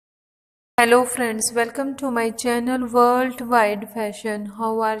Hello friends, welcome to my channel Worldwide Fashion.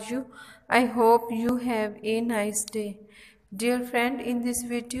 How are you? I hope you have a nice day. Dear friend, in this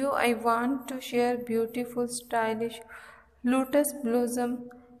video I want to share beautiful stylish Lotus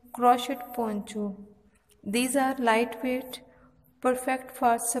Blossom crochet poncho. These are lightweight, perfect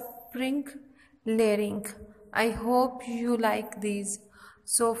for spring layering. I hope you like these.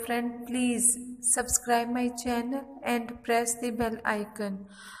 So friend, please subscribe my channel and press the bell icon.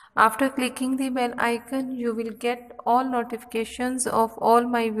 After clicking the bell icon, you will get all notifications of all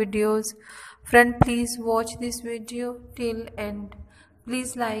my videos. Friend, please watch this video till end.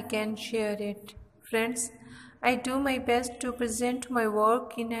 Please like and share it. Friends, I do my best to present my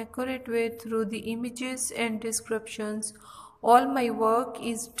work in accurate way through the images and descriptions. All my work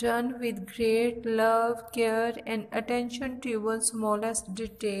is done with great love, care and attention to even smallest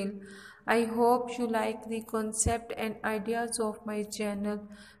detail. I hope you like the concept and ideas of my channel.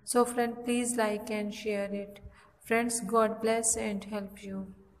 So friend, please like and share it. Friends, God bless and help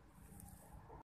you.